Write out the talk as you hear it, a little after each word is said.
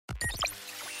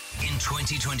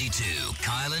2022,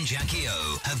 Kyle and Jackie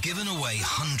O have given away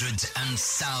hundreds and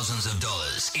thousands of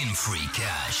dollars in free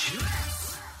cash.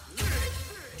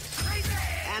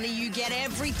 Anna, you get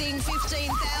everything,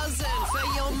 15,000 for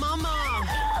your mama.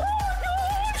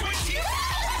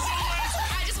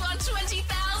 I just won $20,000.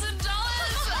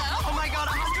 Oh my God,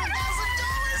 $100,000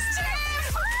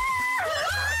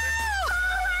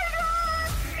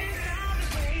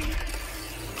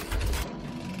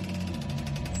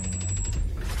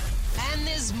 And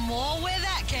there's more where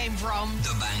that came from.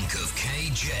 The Bank of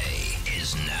KJ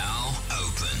is now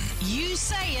open. You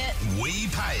say it. We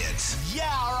pay it.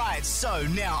 Yeah, all right. So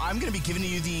now I'm going to be giving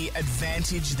you the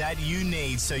advantage that you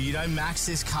need so you don't max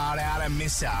this card out and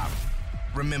miss out.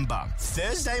 Remember,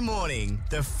 Thursday morning,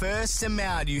 the first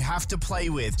amount you have to play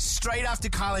with straight after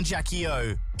Kyle and Jackie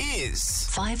O is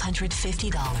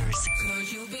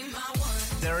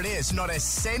 $550. There it is, not a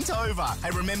cent over. Hey,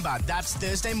 remember, that's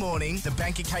Thursday morning. The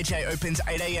Bank of KJ opens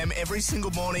 8 a.m. every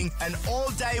single morning, and all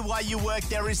day while you work,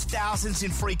 there is thousands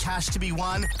in free cash to be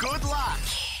won. Good luck.